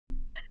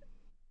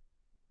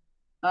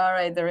All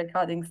right, the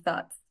recording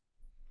starts.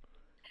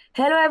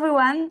 Hello,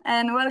 everyone,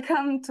 and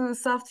welcome to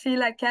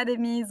Softfield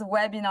Academy's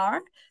webinar.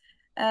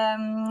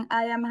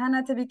 I am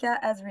Hannah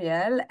Tabika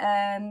Azriel,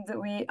 and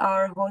we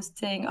are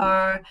hosting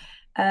our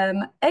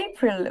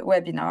April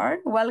webinar.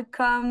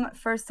 Welcome,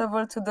 first of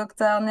all, to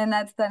Dr.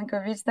 Nenad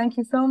Stankovic. Thank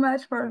you so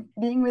much for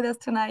being with us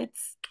tonight.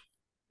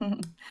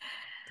 Thank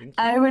you.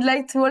 I would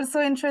like to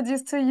also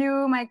introduce to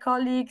you my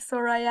colleague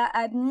Soraya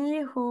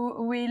Adni,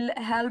 who will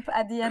help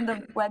at the end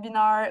of the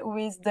webinar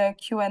with the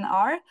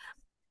Q&R.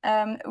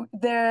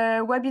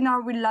 The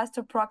webinar will last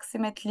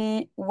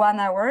approximately 1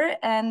 hour,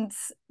 and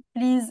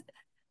please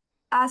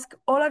ask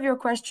all of your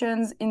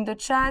questions in the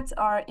chat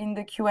or in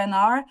the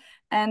Q&R.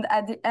 And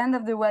at the end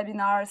of the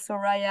webinar,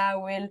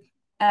 Soraya will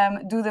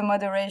do the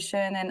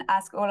moderation and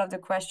ask all of the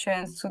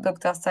questions to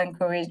Dr.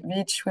 Stankovic,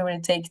 which we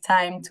will take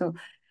time to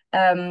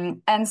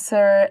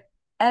answer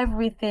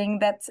everything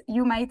that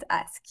you might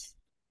ask.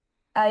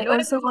 I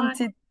also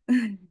wanted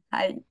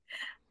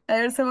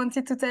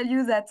to tell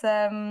you that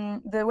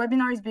the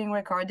webinar is being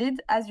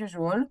recorded as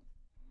usual,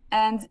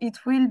 and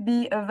it will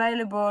be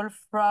available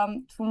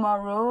from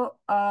tomorrow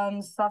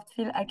on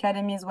Softfield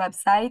Academy's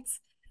website.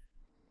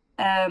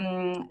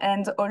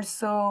 And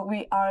also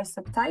we are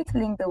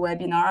subtitling the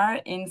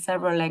webinar in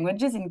several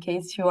languages in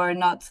case you are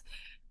not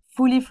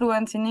fully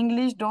fluent in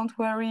English. Don't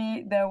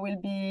worry, there will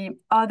be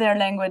other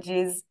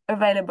languages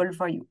available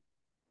for you.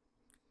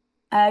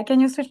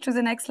 Can you switch to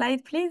the next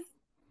slide, please?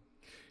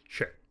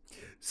 Sure.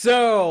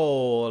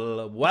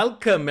 So,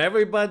 welcome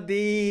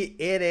everybody.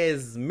 It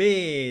is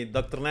me,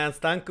 Dr. Nenad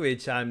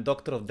Stankovic. I'm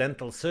doctor of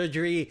dental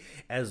surgery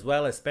as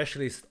well as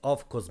specialist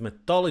of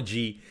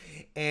cosmetology.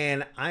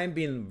 And I've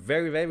been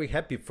very, very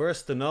happy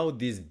first to know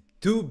these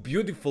two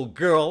beautiful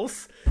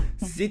girls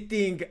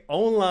sitting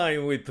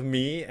online with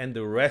me and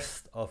the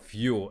rest of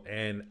you.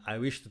 And I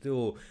wish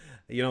to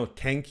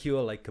thank you,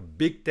 like a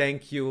big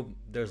thank you.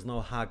 There's no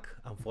hug,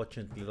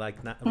 unfortunately,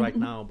 like right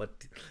now,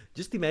 but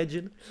just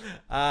imagine.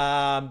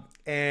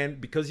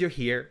 And because you're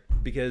here,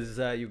 because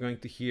you're going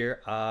to hear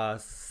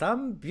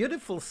some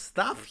beautiful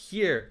stuff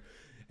here.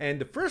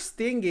 And the first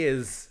thing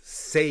is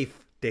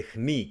safe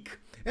technique.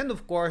 And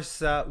of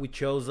course, we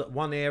chose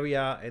one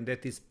area, and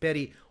that is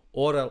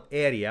perioral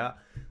area,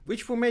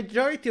 which for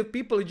majority of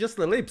people is just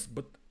the lips,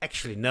 but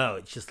actually no,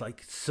 it's just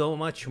like so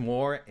much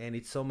more, and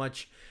it's so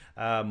much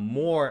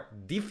more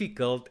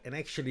difficult and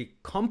actually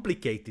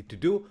complicated to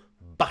do,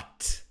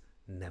 but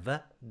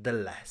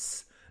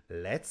nevertheless,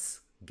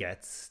 let's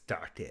get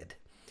started.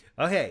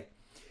 Okay,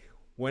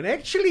 when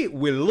actually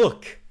we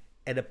look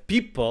at the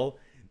people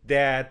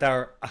that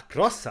are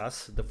across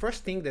us, the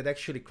first thing that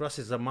actually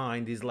crosses our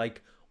mind is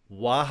like,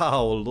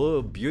 wow,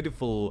 look,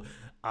 beautiful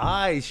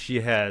eyes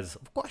she has.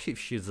 Of course, if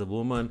she's a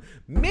woman,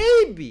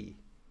 maybe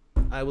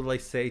I would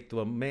like say to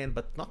a man,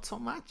 but not so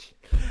much.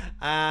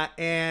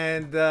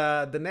 And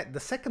the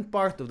second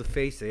part of the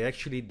face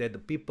actually that the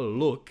people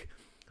look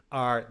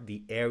are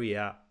the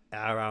area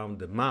around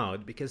the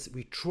mouth, because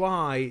we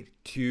try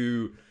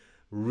to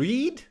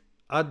read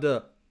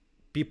other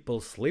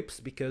people's lips,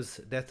 because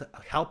that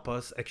help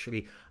us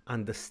actually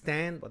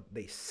understand what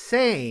they're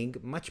saying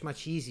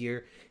much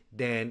easier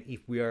than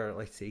if we are,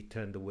 let's say,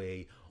 turned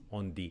away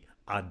on the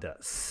other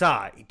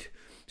side.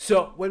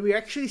 So when we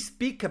actually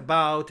speak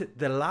about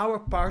the lower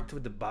part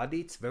of the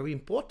body, it's very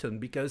important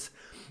because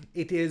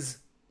it is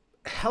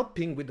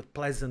helping with the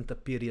pleasant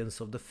appearance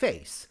of the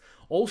face.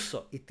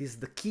 Also, it is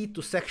the key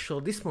to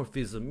sexual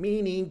dimorphism,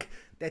 meaning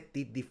that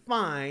it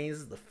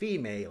defines the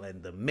female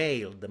and the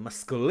male, the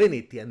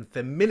masculinity and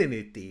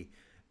femininity.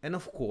 And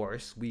of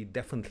course, we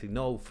definitely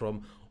know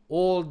from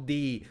all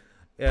the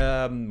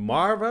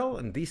Marvel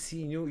and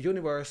DC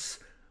universe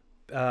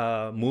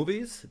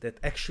movies that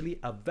actually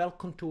a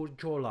well-contoured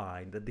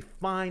jawline, the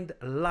defined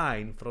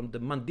line from the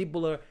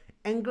mandibular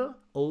angle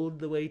all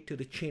the way to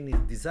the chin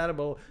is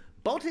desirable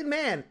both in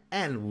man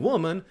and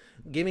woman,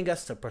 giving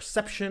us a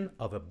perception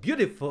of a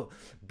beautiful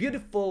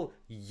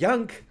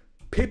young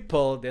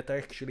people that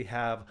actually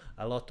have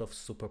a lot of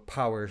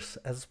superpowers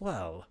as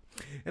well.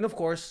 And of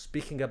course,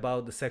 speaking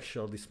about the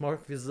sexual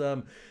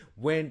dimorphism,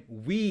 when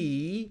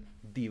we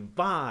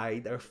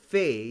divide our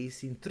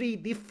face in three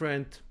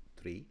different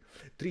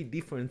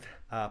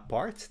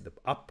parts, the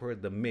upper,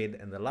 the mid,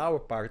 and the lower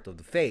part of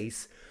the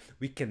face,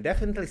 we can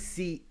definitely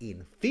see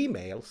in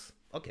females,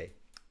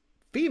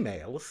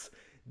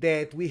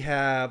 that we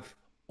have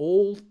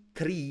all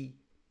three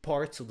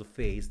parts of the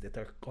face that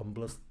are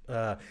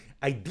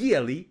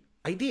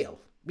ideal,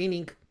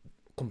 meaning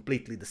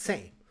completely the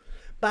same.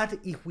 But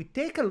if we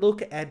take a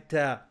look at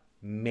the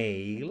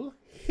male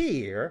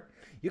here,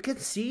 you can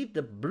see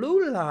the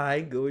blue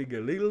line going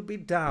a little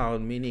bit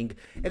down, meaning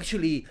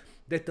actually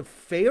that the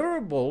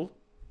favorable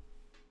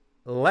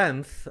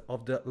length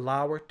of the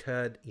lower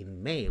third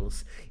in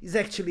males is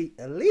actually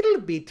a little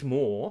bit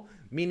more,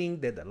 meaning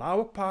that the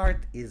lower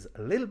part is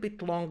a little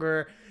bit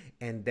longer,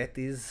 and that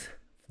is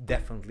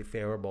definitely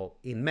favorable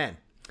in men.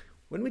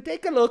 When we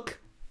take a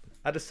look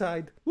other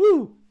side,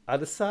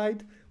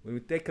 when we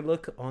take a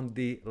look on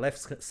the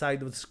left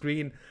side of the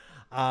screen,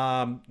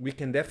 we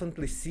can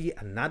definitely see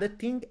another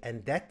thing,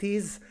 and that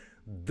is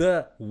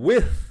the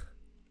width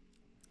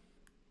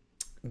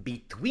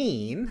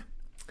between,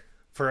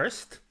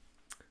 first,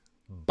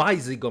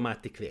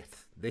 bizygomatic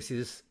width. This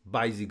is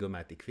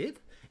bizygomatic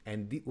width,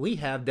 and we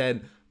have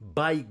then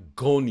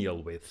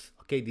bigonial width.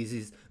 Okay, this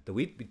is the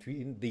width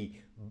between the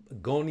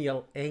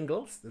gonial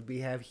angles that we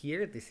have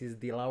here. This is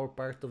the lower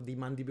part of the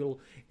mandible,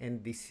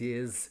 and this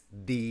is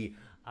the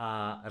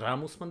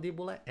ramus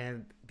mandibula,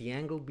 and the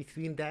angle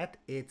between that,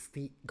 it's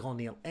the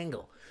gonial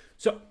angle.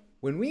 So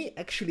when we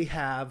actually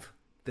have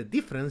the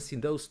difference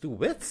in those two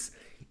widths,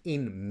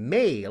 in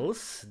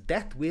males,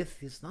 that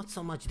width is not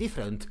so much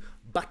different,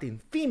 but in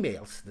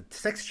females, the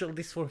sexual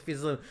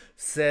dysmorphism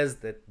says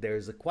that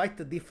there's quite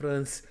a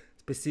difference.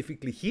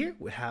 Specifically here,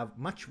 we have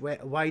much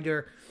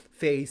wider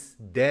face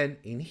than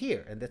in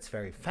here, and that's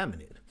very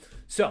feminine.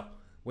 So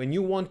when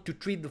you want to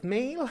treat the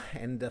male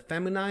and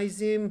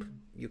feminize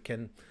him, you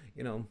can,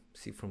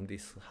 see from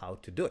this how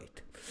to do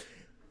it.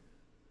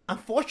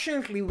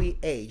 Unfortunately, we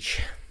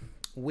age.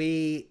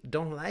 We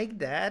don't like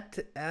that,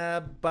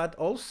 but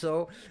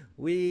also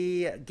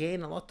we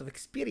gain a lot of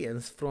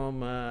experience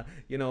from,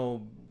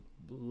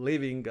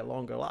 living a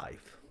longer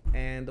life.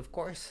 And of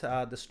course,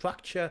 the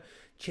structure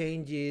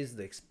changes,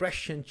 the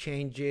expression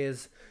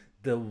changes,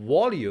 the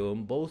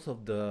volume, both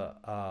of the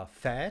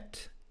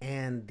fat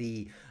and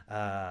the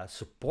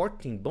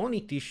supporting bony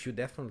tissue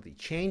definitely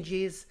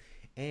changes.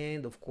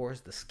 And of course,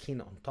 the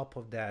skin on top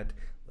of that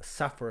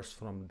suffers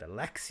from the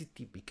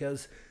laxity,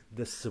 because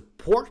the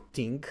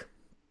supporting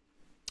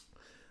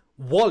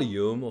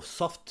volume of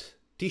soft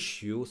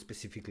tissue,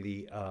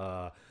 specifically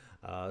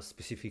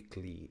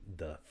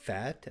the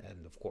fat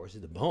and of course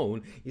the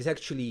bone, is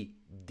actually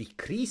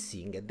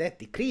decreasing, and that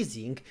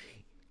decreasing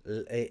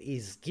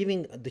is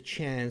giving the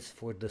chance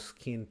for the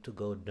skin to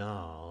go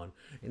down,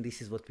 and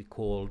this is what we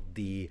call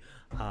the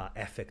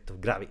effect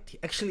of gravity.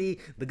 Actually,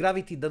 the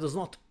gravity does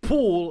not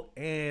pull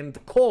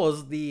and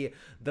cause the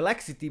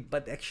laxity,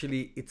 but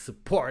actually it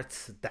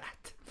supports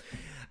that.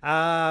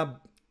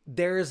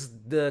 There's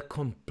the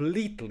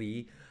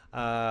completely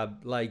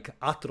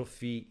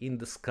atrophy in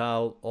the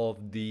skull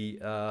of the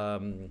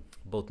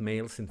both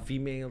males and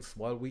females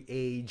while we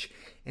age,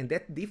 and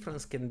that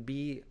difference can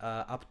be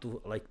up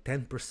to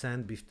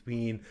 10%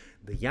 between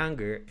the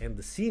younger and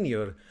the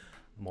senior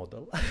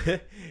model.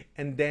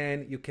 And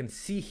then you can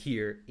see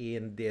here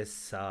in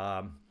this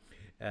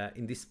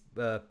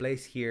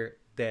place here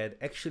that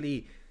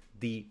actually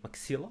the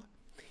maxilla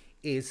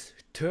is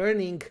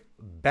turning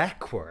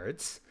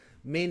backwards,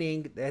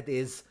 meaning that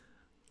is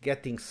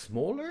getting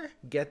smaller,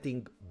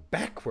 getting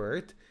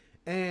backward,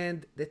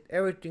 and that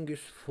everything is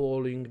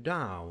falling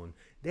down.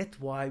 That's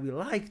why we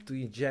like to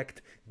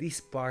inject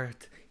this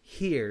part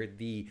here,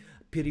 the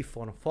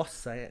piriform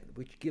fossa,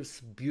 which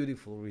gives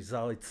beautiful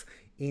results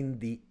in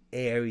the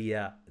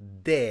area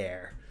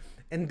there.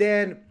 And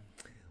then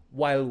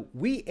while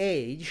we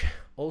age,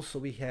 also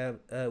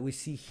we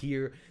see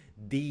here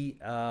the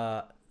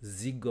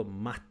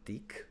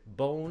zygomatic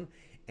bone,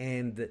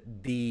 and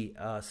the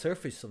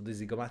surface of the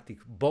zygomatic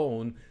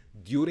bone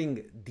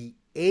during the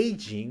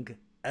aging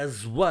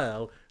as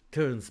well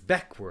turns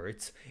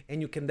backwards.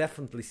 And you can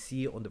definitely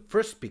see on the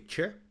first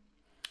picture,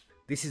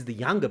 this is the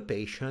younger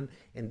patient,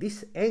 and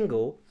this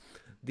angle,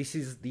 this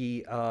is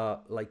the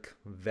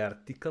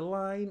vertical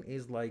line,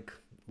 is like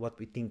what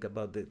we think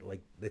about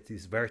that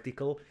is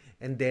vertical,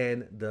 and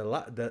then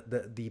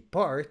the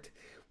part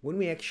when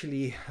we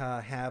actually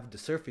have the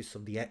surface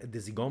of the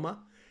zygoma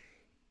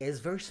is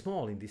very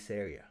small in this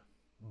area,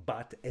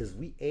 but as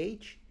we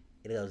age,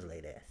 it goes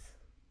like this.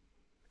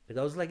 It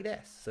goes like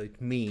this. So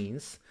it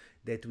means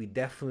that we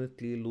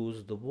definitely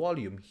lose the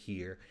volume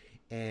here,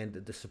 and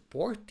the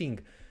supporting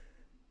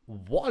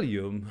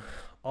volume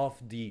of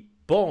the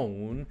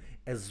bone,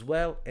 as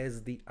well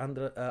as the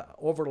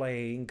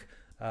overlaying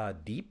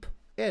deep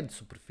and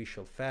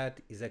superficial fat,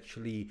 is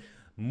actually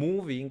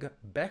moving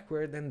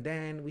backward. And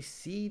then we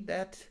see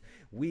that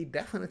we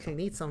definitely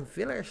need some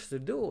fillers to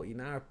do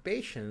in our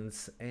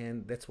patients,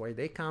 and that's why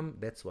they come.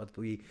 That's what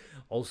we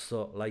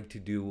also like to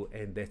do,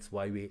 and that's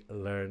why we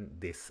learn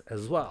this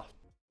as well.